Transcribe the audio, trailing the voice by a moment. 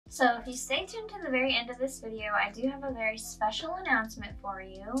So if you stay tuned to the very end of this video, I do have a very special announcement for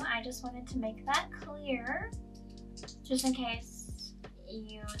you. I just wanted to make that clear, just in case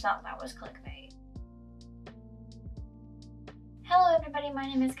you thought that was clickbait. Hello everybody, my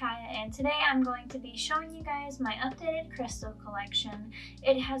name is Kaya, and today I'm going to be showing you guys my updated crystal collection.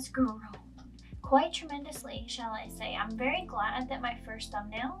 It has grown quite tremendously, shall I say. I'm very glad that my first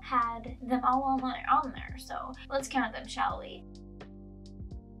thumbnail had them all on there, so let's count them, shall we?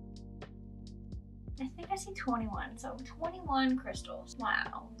 I think I see 21, so 21 crystals.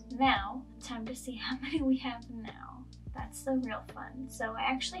 Wow. Now, time to see how many we have now. That's the real fun. So I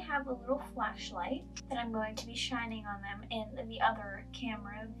actually have a little flashlight that I'm going to be shining on them in the other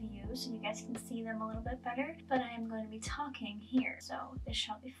camera view so you guys can see them a little bit better, but I am going to be talking here, so this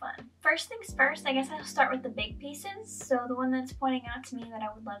shall be fun. First things first, I guess I'll start with the big pieces. So the one that's pointing out to me that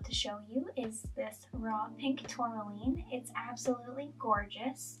I would love to show you is this raw pink tourmaline. It's absolutely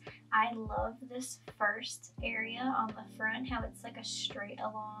gorgeous. I love this first area on the front, how it's like a straight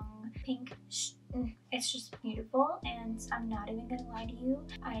along pink. It's just beautiful, and I'm not even gonna lie to you,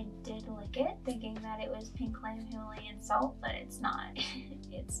 I did lick it thinking that it was pink lime Himalayan salt, but it's not.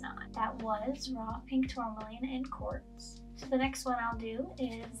 It's not. That was raw pink tourmaline and quartz. So the next one I'll do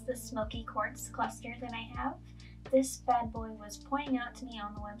is the smoky quartz cluster that I have. This bad boy was pointing out to me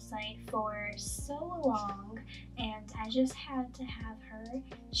on the website for so long, and I just had to have her.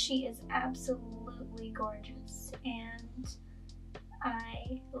 She is absolutely gorgeous, and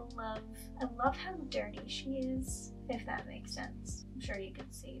I love how dirty she is, if that makes sense. I'm sure you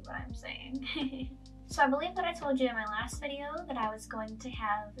can see what I'm saying. So I believe that I told you in my last video that I was going to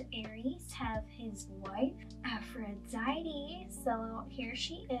have Aries have his wife, Aphrodite. So here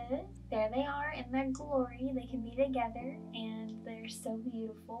she is. There they are in their glory. They can be together and they're so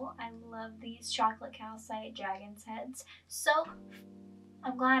beautiful. I love these chocolate calcite dragon's heads. So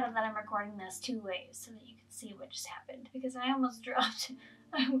I'm glad that I'm recording this two ways so that you can see what just happened, because I almost dropped you.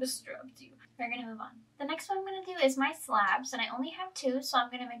 We're gonna move on. The next one I'm gonna do is my slabs, and I only have two, so I'm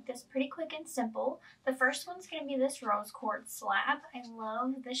gonna make this pretty quick and simple. The first one's gonna be this rose quartz slab. I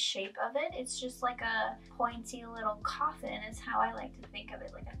love the shape of it. It's just like a pointy little coffin is how I like to think of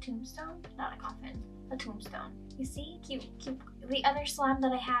it, like a tombstone. Not a coffin, a tombstone. You see? Cute, cute. The other slab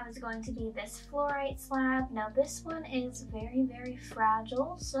that I have is going to be this fluorite slab. Now this one is very, very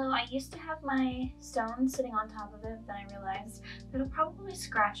fragile, so I used to have my stone sitting on top of it, but then I realized it'll probably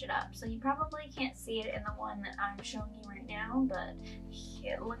scratch it up. So you probably can't see it in the one that I'm showing you right now, but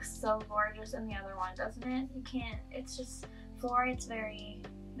it looks so gorgeous in the other one, doesn't it? You can't, it's just, fluorite's very,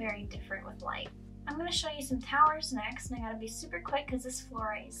 very different with light. I'm going to show you some towers next, and I gotta be super quick because this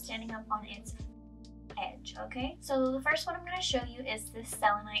fluorite is standing up on its edge, okay? So the first one I'm going to show you is this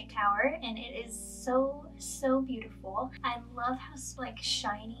selenite tower, and it is so beautiful. I love how like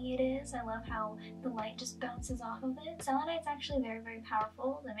shiny it is. I love how the light just bounces off of it. Selenite's actually very, very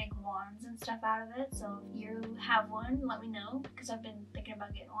powerful. They make wands and stuff out of it, so if you have one, let me know, because I've been thinking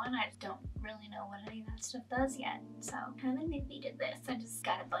about getting one. I just don't really know what any of that stuff does yet, so I haven't did this. I just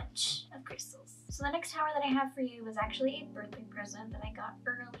got a bunch of crystals. So the next tower that I have for you was actually a birthday present that I got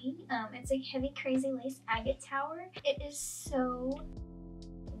early. It's a heavy crazy lace agate tower. It is so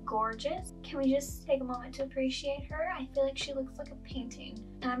gorgeous. Can we just take a moment to appreciate her? I feel like she looks like a painting.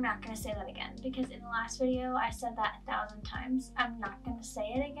 And I'm not going to say that again, because in the last video I said that 1,000 times. I'm not going to say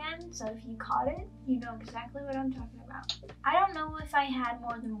it again, so if you caught it, you know exactly what I'm talking about. I don't know if I had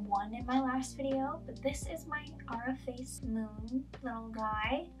more than one in my last video, but this is my Aura Face Moon little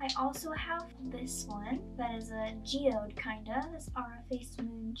guy. I also have this one that is a geode kinda. This Aura Face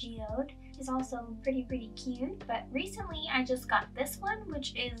Moon geode is also pretty cute, but recently I just got this one,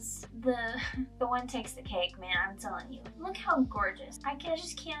 which is the one takes the cake, man, I'm telling you. Look how gorgeous. I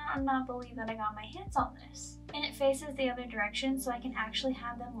just can't not believe that I got my hands on this. And it faces the other direction, so I can actually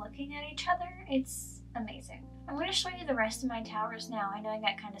have them looking at each other. It's amazing. I'm going to show you the rest of my towers now. I know I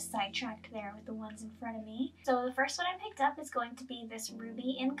got kind of sidetracked there with the ones in front of me. So the first one I picked up is going to be this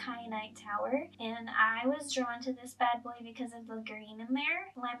ruby and kyanite tower, and I was drawn to this bad boy because of the green in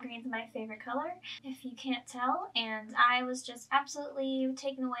there. Lime green is my favorite color, if you can't tell, and I was just absolutely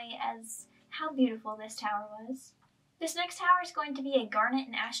taken away as how beautiful this tower was. This next tower is going to be a garnet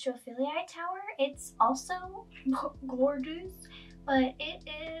and astrophyllite tower. It's also gorgeous, but it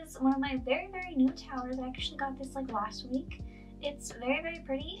is one of my very new towers. I actually got this like last week. It's very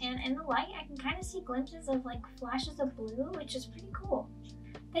pretty, and in the light I can kind of see glimpses of like flashes of blue, which is pretty cool.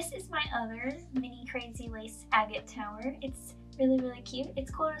 This is my other mini crazy lace agate tower. It's really cute. It's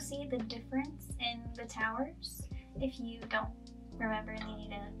cool to see the difference in the towers. If you don't remember and you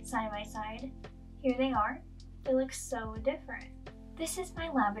need a side by side, here they are. They look so different. This is my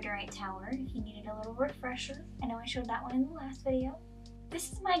labradorite tower, if you needed a little refresher. I know I showed that one in the last video.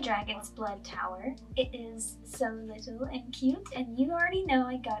 This is my dragon's blood tower. It is so little and cute, and you already know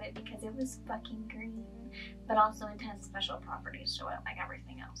I got it because it was fucking green. But also it has special properties to it, like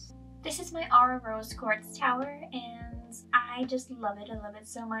everything else. This is my Aura Rose Quartz tower, and I just love it. I love it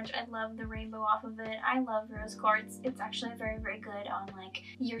so much. I love the rainbow off of it. I love rose quartz. It's actually very, very good on like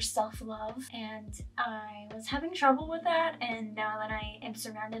your self-love, and I was having trouble with that, and now that I am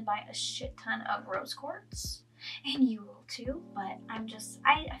surrounded by a shit ton of rose quartz, and you will too, but I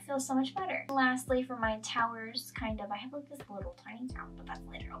feel so much better. Lastly, for my towers, I have like this little tiny tower, but that's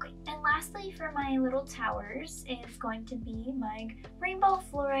later, okay. And lastly, for my little towers is going to be my rainbow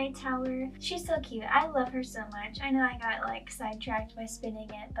fluorite tower. She's so cute. I love her so much. I know I got like sidetracked by spinning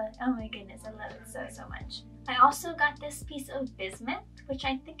it, but oh my goodness, I love it so, so much. I also got this piece of bismuth, which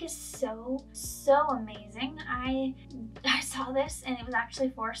I think is so, so amazing. I saw this and it was actually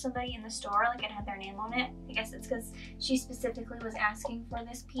for somebody in the store, like it had their name on it. I guess it's because she specifically was asking for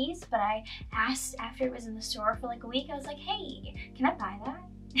this piece, but I asked after it was in the store for like a week. I was like, hey, can I buy that?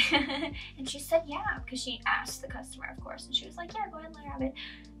 And she said yeah, because she asked the customer, of course, and she was like, yeah, go ahead and grab it.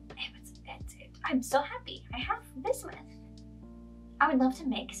 I'm so happy. I have bismuth. I would love to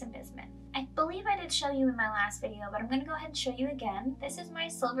make some bismuth. I believe I did show you in my last video, but I'm going to go ahead and show you again. This is my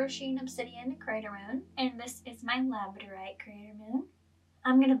silver sheen obsidian crater moon, and this is my labradorite crater moon.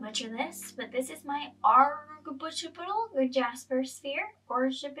 I'm going to butcher this, but this is my Argbutchipidal Jasper sphere, or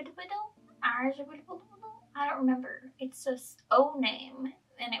I don't remember. It's just O name,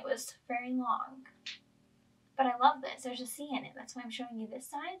 and it was very long. But I love this. There's a C in it. That's why I'm showing you this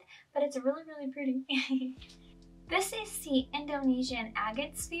side, but it's really, really pretty. This is the Indonesian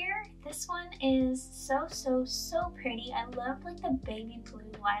agate sphere. This one is so, so, so pretty. I love like the baby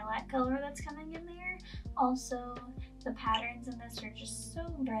blue lilac color that's coming in there. Also, the patterns in this are just so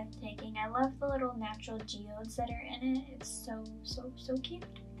breathtaking. I love the little natural geodes that are in it. It's so, so, so cute.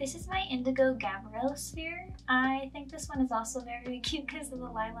 This is my indigo Gabrielle sphere. I think this one is also very, very cute because of the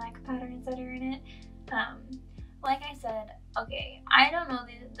lilac patterns that are in it. Like I said, okay, I don't know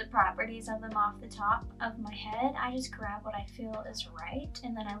the properties of them off the top of my head. I just grab what I feel is right,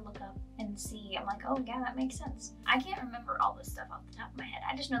 and then I look up and see. I'm like, oh yeah, that makes sense. I can't remember all this stuff off the top of my head.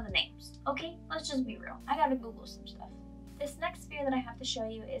 I just know the names. Okay, let's just be real. I gotta Google some stuff. This next sphere that I have to show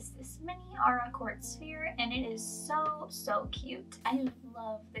you is this mini Aura Quartz sphere, and it is so, so cute. I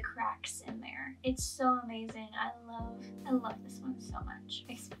love the cracks in there. It's so amazing. I love this one so much.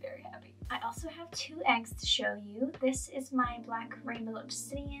 Makes me very happy. I also have two eggs to show you. This is my black rainbow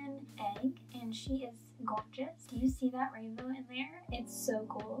obsidian egg, and she is gorgeous. Do you see that rainbow in there? It's so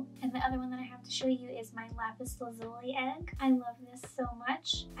cool. And the other one that I have to show you is my lapis lazuli egg. I love this so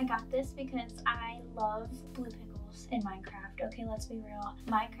much. I got this because I love blue pickles in Minecraft. Okay, let's be real.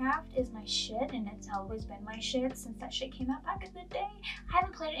 Minecraft is my shit, and it's always been my shit since that shit came out back in the day. I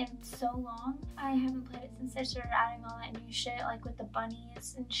haven't played it in so long. I haven't played it since they started adding all that new shit, like with the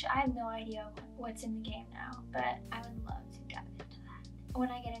bunnies and shit. I have no idea what's in the game now, but I would love to dive into that. When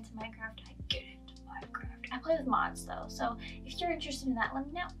I get into Minecraft, I get into Minecraft. I play with mods though, so if you're interested in that, let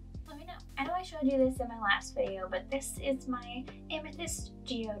me know. Let me know. I know I showed you this in my last video, but this is my amethyst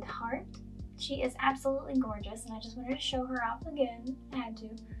geode heart. She is absolutely gorgeous, and I just wanted to show her off again. I had to.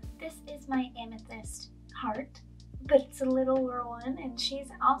 This is my amethyst heart, but it's a littler one, and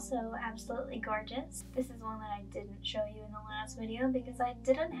she's also absolutely gorgeous. This is one that I didn't show you in the last video because I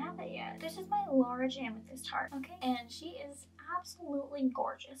didn't have it yet. This is my large amethyst heart, okay? And she is absolutely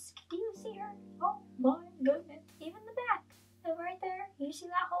gorgeous. Do you see her? Oh my goodness. Even the back, right there, you see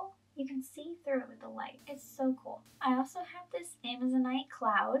that hole? You can see through it with the light. It's so cool. I also have this Amazonite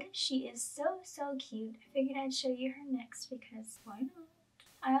cloud. She is so, so cute. I figured I'd show you her next because why not?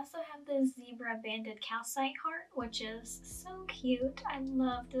 I also have this zebra banded calcite heart, which is so cute. I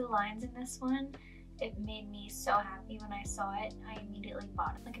love the lines in this one. It made me so happy when I saw it. I immediately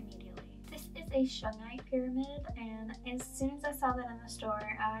bought it, like immediately. This is a shungite pyramid, and as soon as I saw that in the store,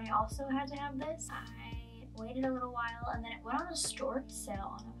 I also had to have this. I waited a little while, and then it went on a store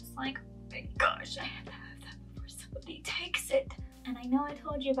sale, and I was like, oh my gosh, I have to have that before somebody takes it. And I know I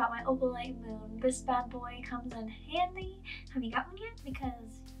told you about my opalite moon. This bad boy comes in handy. Have you got one yet?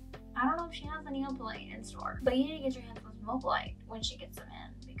 Because I don't know if she has any opalite in store, but you need to get your hands on some opalite when she gets them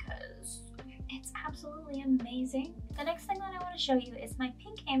in, because It's absolutely amazing. The next thing that I want to show you is my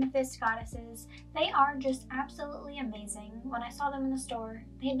pink amethyst goddesses. They are just absolutely amazing. When I saw them in the store,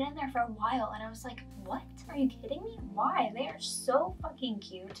 they had been there for a while and I was like, what? Are you kidding me? Why? They are so fucking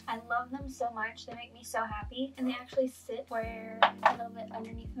cute. I love them so much. They make me so happy. And they actually sit where a little bit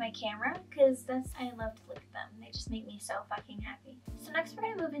underneath my camera because I love to look at them. They just make me so fucking happy. So next we're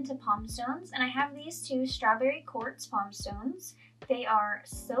gonna move into palm stones, and I have these two strawberry quartz palm stones. They are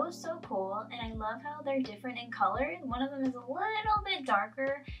so cool, and I love how they're different in color. One of them is a little bit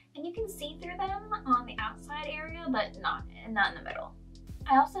darker and you can see through them on the outside area, but not in the middle.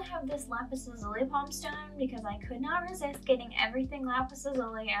 I also have this lapis lazuli palm stone because I could not resist getting everything lapis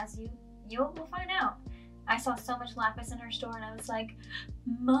lazuli, as you will find out. I saw so much lapis in her store and I was like,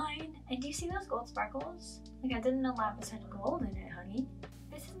 mine. And do you see those gold sparkles? Like, I didn't know lapis had gold in it, honey.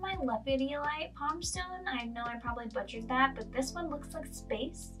 This is my lepidolite palm stone. I know I probably butchered that, but this one looks like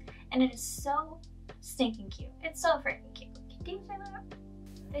space and it is so stinking cute. It's so freaking cute. Can you say that?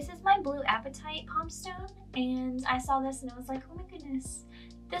 This is my blue apatite palm stone, and I saw this and it was like, oh my goodness,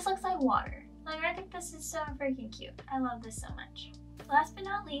 this looks like water. Like, I think this is so freaking cute. I love this so much. Last but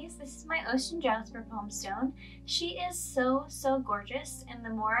not least, this is my ocean jasper palm stone. She is so gorgeous, and the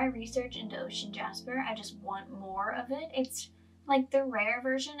more I research into ocean jasper, I just want more of it. It's like the rare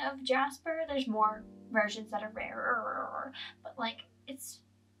version of jasper. There's more versions that are rarer, but like, it's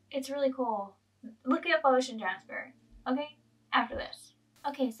really cool. Look up ocean jasper, okay? After this.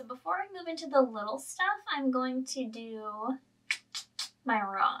 Okay, so before I move into the little stuff, I'm going to do my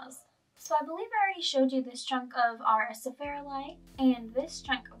raws. So I believe I already showed you this chunk of RS Sapphirolite and this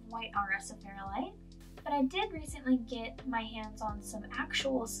chunk of white RS Sapphirolite, but I did recently get my hands on some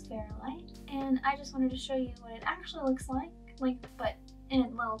actual Sapphirolite, and I just wanted to show you what it actually looks like, but in a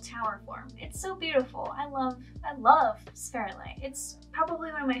little tower form. It's so beautiful. I love Sapphirolite. It's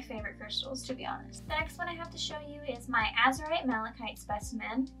probably one of my favorite crystals, to be honest. The next one I have to show you is my azurite malachite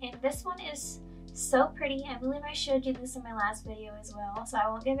specimen, and this one is so pretty. I believe I showed you this in my last video as well, so I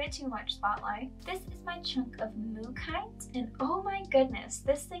won't give it too much spotlight. This is my chunk of mookite, and oh my goodness,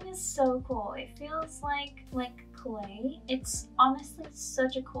 this thing is so cool. It feels like clay. It's honestly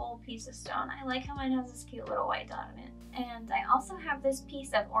such a cool piece of stone. I like how mine has this cute little white dot on it. And I also have this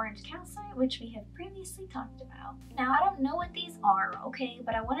piece of orange calcite, which we have previously talked about. Now, I don't know what these are, okay,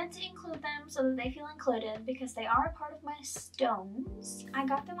 but I wanted to include them so that they feel included because they are a part of my stones. I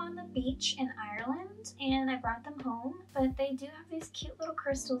got them on the beach in Ireland and I brought them home, but they do have these cute little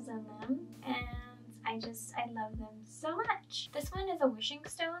crystals in them, and I love them so much. This one is a wishing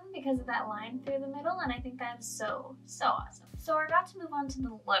stone because of that line through the middle, and I think that is so awesome. So we're about to move on to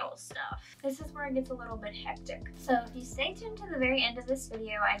the little stuff. This is where it gets a little bit hectic. So if you stay tuned to the very end of this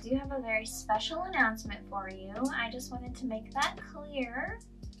video, I do have a very special announcement for you. I just wanted to make that clear,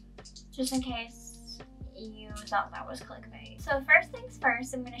 just in case you thought that was clickbait. So first things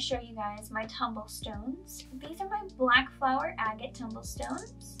first, I'm going to show you guys my tumble stones. These are my black flower agate tumble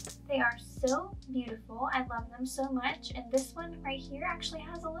stones. They are so beautiful. I love them so much, and this one right here actually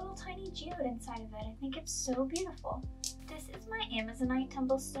has a little tiny geode inside of it. I think it's so beautiful. This is my amazonite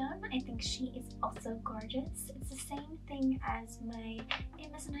tumble stone. I think she is also gorgeous. It's the same thing as my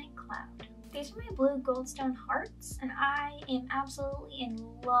amazonite cloud. These are my blue goldstone hearts, and I am absolutely in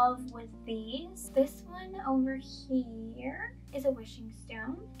love with these. This one over here is a wishing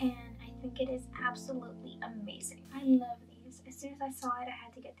stone, and I think it is absolutely amazing. I love these. As soon as I saw it, I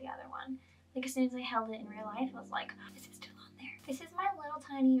had to get the other one. Like, as soon as I held it in real life, I was like, oh, this is still on there. This is my little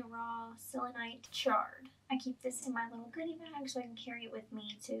tiny raw selenite shard. I keep this in my little goodie bag so I can carry it with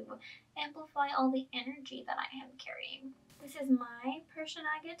me to amplify all the energy that I am carrying. This is my Persian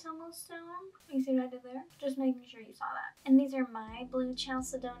agate tumble stone. You see what I did there? Just making sure you saw that. And these are my blue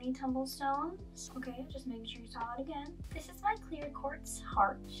chalcedony tumble stones. Okay, just making sure you saw it again. This is my clear quartz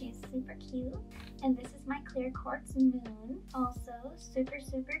heart. She's super cute. And this is my clear quartz moon. Also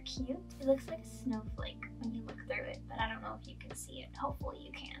super cute. It looks like a snowflake when you look through it, but I don't know if you can see it. Hopefully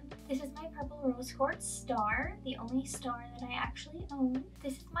you can. This is my purple rose quartz star, the only star that I actually own.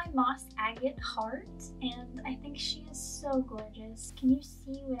 This is my moss agate heart, and I think she is so gorgeous. Can you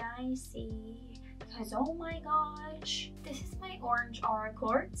see what I see? Because oh my gosh. This is my orange aura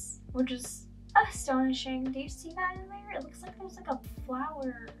quartz, which is astonishing. Do you see that in there? It looks like there's like a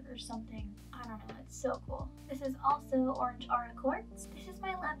flower or something. I don't know, it's so cool. This is also orange aura quartz. This is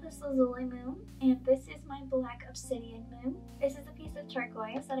my lapis lazuli moon, and this is my black obsidian moon. This is a piece of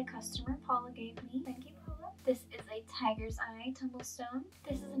turquoise that a customer, Paula, gave me. Thank you, Paula. This is a tiger's eye tumblestone.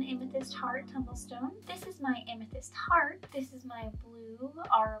 This is an amethyst heart tumblestone. This is my amethyst heart. This is my blue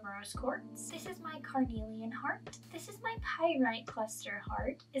aura rose quartz. This is my carnelian heart. This is my pyrite cluster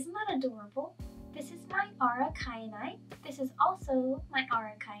heart. Isn't that adorable? This is my aura kyanite. This is also my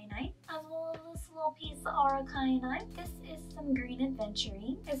aura kyanite, as well as this little piece of aura kyanite. This is some green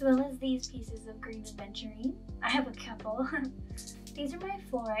aventurine, as well as these pieces of green aventurine. I have a couple. These are my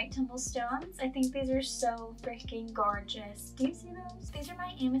fluorite tumblestones. I think these are so freaking gorgeous. Do you see those? These are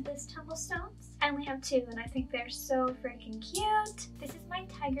my amethyst tumblestones. I only have 2 and I think they're so freaking cute. This is my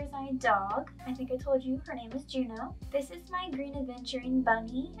tiger's eye dog. I think I told you her name is Juno. This is my green aventurine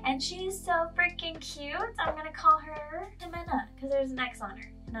bunny and she's so freaking cute. I'm gonna call her Jimena because there's an X on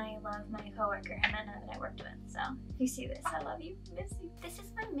her. And I love my coworker Jimena that I worked with. So if you see this, I love you. I miss you. This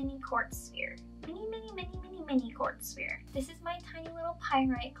is my mini quartz sphere. Mini quartz sphere. This is my tiny little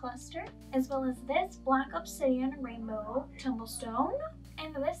pyrite cluster, as well as this black obsidian rainbow tumblestone.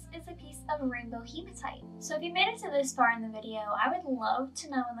 And this is a piece of rainbow hematite. So if you made it to this far in the video, I would love to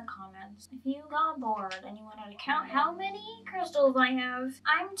know in the comments if you got bored and you wanted to count how many crystals I have.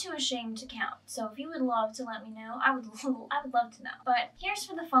 I'm too ashamed to count. So if you would love to let me know, I would love to know. But here's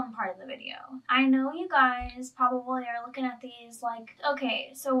for the fun part of the video. I know you guys probably are looking at these like,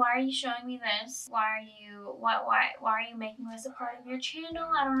 okay, so why are you showing me this? Why are you making this a part of your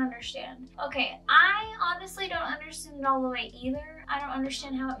channel? I don't understand. Okay, I honestly don't understand it all the way either. I don't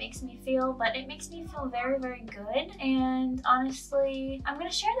understand how it makes me feel, but it makes me feel very, very good. And honestly, I'm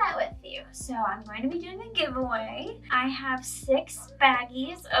gonna share that with you. So I'm going to be doing a giveaway. I have 6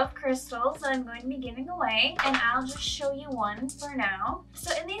 baggies of crystals that I'm going to be giving away, and I'll just show you one for now.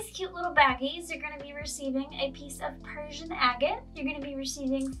 So in these cute little baggies, you're gonna be receiving a piece of Persian agate. You're gonna be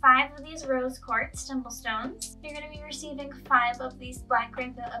receiving 5 of these rose quartz tumblestones. You're gonna be receiving 5 of these black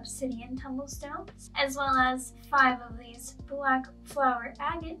rainbow obsidian tumblestones, as well as 5 of these black flower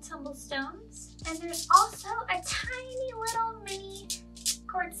agate tumblestones. And there's also a tiny little mini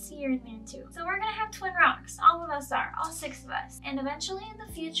quartz sphere in there too. So we're gonna have twin rocks. All of us are, all 6 of us. And eventually in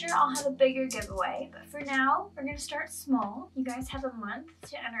the future, I'll have a bigger giveaway. But for now, we're gonna start small. You guys have a month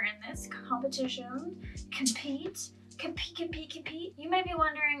to enter in this competition, compete. You may be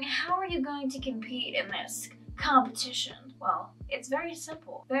wondering, how are you going to compete in this competition? Well, it's very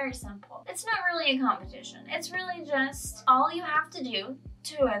simple, very simple. It's not really a competition. It's really just all you have to do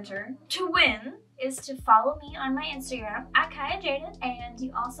to enter, to win, is to follow me on my Instagram at cayajadyn, and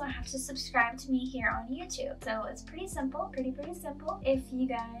you also have to subscribe to me here on YouTube. So it's pretty simple, pretty simple. If you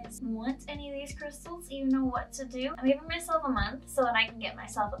guys want any of these crystals, you know what to do. I'm giving myself a month so that I can get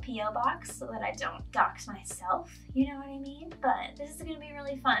myself a PO box so that I don't dox myself, you know what I mean? But this is gonna be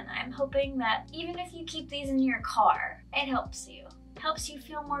really fun. I'm hoping that even if you keep these in your car, it helps you. Helps you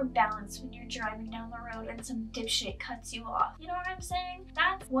feel more balanced when you're driving down the road and some dipshit cuts you off. You know what I'm saying?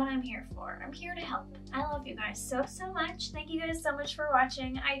 That's what I'm here for. I'm here to help. I love you guys so much. Thank you guys so much for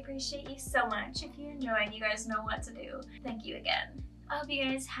watching. I appreciate you so much. If you enjoyed, you guys know what to do. Thank you again. I hope you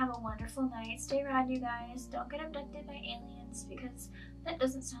guys have a wonderful night. Stay rad, you guys. Don't get abducted by aliens because that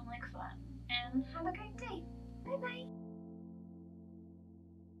doesn't sound like fun. And have a great day. Bye bye.